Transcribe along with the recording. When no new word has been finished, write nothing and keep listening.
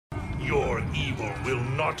Your evil will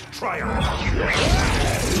not triumph.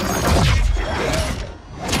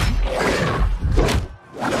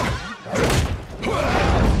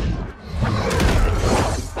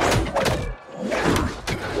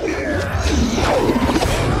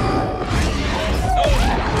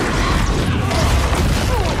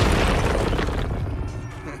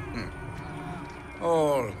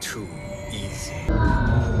 All too easy.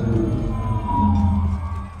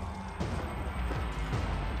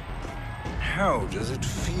 How does it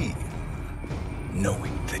feel,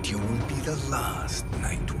 knowing that you will be the last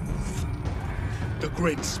Night Wolf? The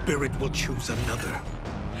Great Spirit will choose another.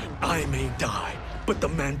 I may die, but the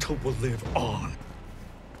mantle will live on.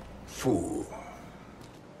 Fool.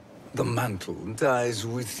 The mantle dies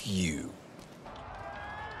with you.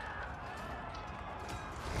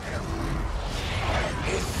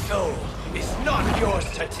 His soul is not yours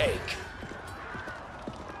to take.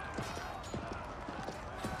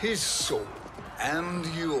 His soul and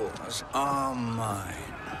yours are mine.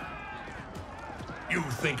 You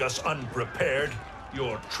think us unprepared?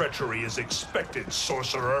 Your treachery is expected,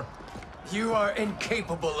 sorcerer. You are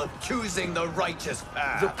incapable of choosing the righteous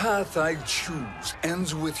path. The path I choose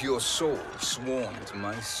ends with your soul sworn to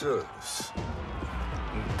my service.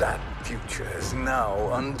 That future is now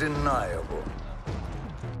undeniable.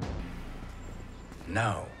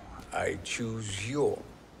 Now I choose your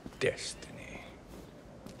destiny.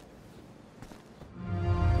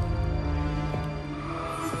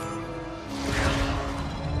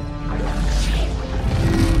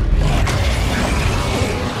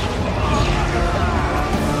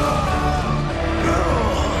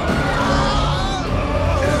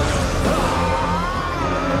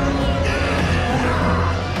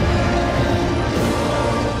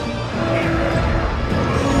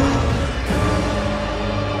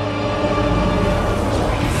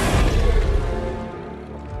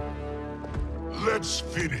 Let's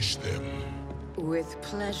finish them. With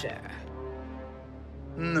pleasure.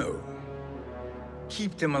 No.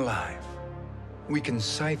 Keep them alive. We can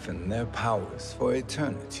siphon their powers for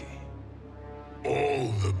eternity.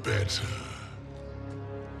 All the better.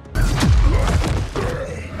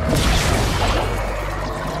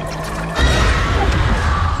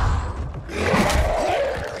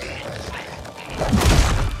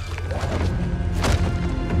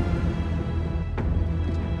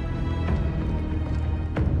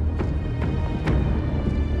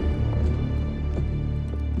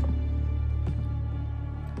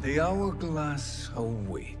 The hourglass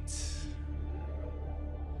awaits.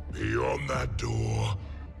 Beyond that door,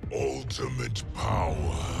 ultimate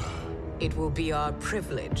power. It will be our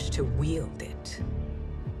privilege to wield it.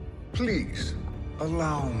 Please,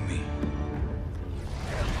 allow me.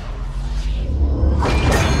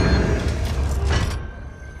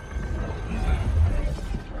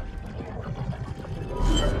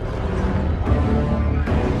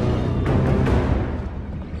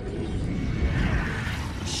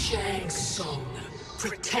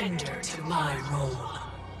 Pretender to my role.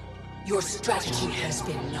 Your strategy has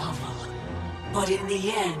been novel, but in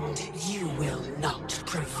the end, you will not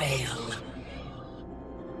prevail.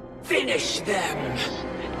 Finish them!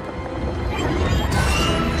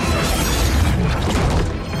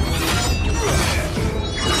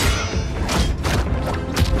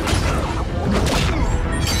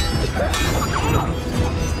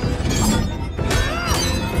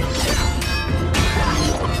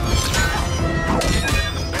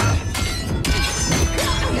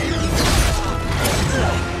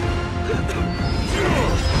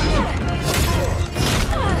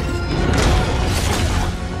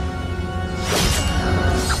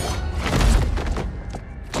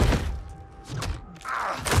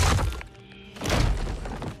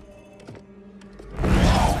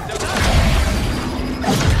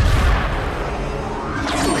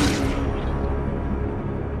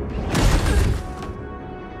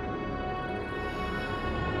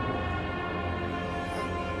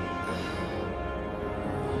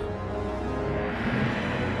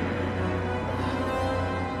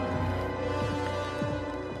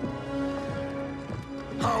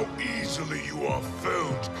 How easily you are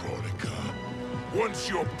felled, Chronica. Once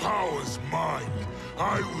your power's mine,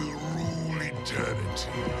 I will rule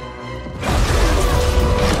eternity.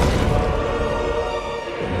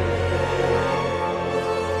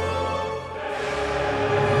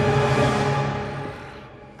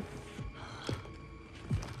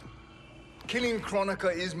 Killing Chronica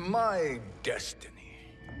is my destiny.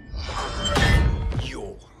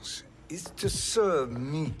 Yours is to serve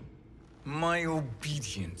me, my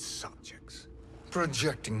obedient subjects,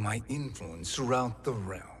 projecting my influence throughout the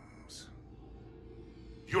realms.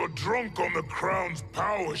 You're drunk on the crown's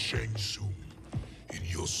power, Shang Tsung. In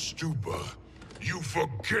your stupor, you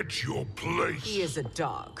forget your place. He is a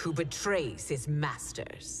dog who betrays his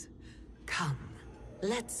masters. Come,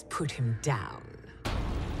 let's put him down.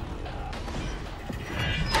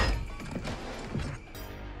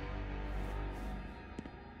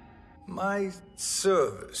 My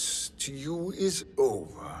service to you is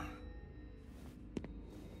over.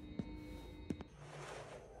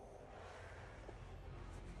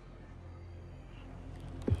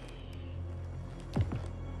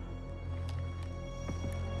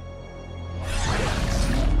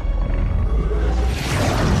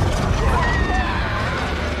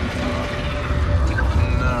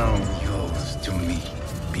 Now yours to me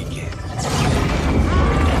begins.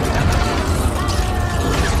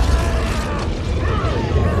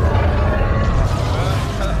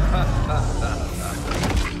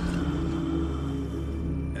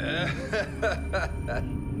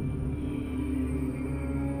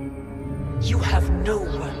 You have no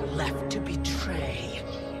one left to betray.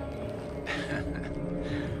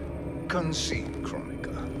 Concede, Chronica,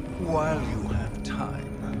 while you have time.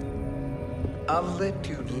 I'll let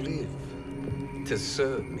you live to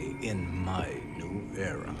serve me in my new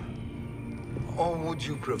era. Or would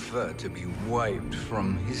you prefer to be wiped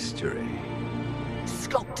from history?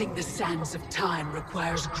 Sculpting the sands of time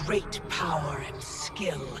requires great power and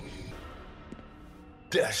skill.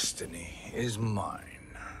 Destiny is mine.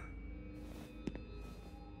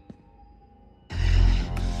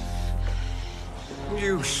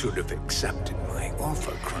 You should have accepted my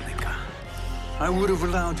offer, Chronica. I would have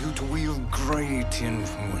allowed you to wield great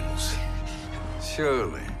influence.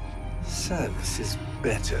 Surely, service is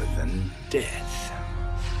better than death.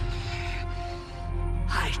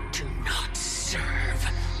 I do not serve.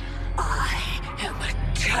 I am a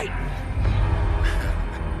Titan.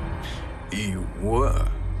 You were,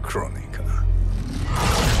 Chronica.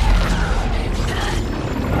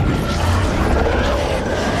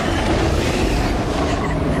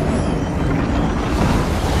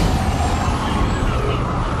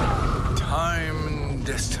 Time and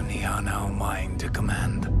destiny are now mine to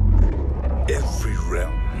command. Every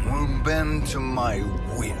realm will bend to my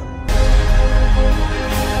will.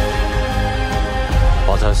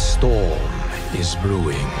 But a storm is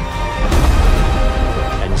brewing.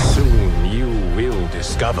 And soon you will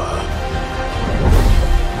discover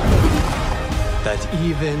that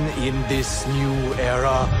even in this new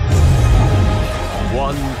era,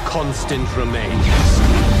 one constant remains.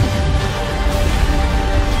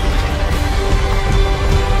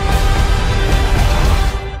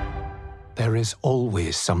 There is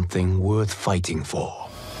always something worth fighting for.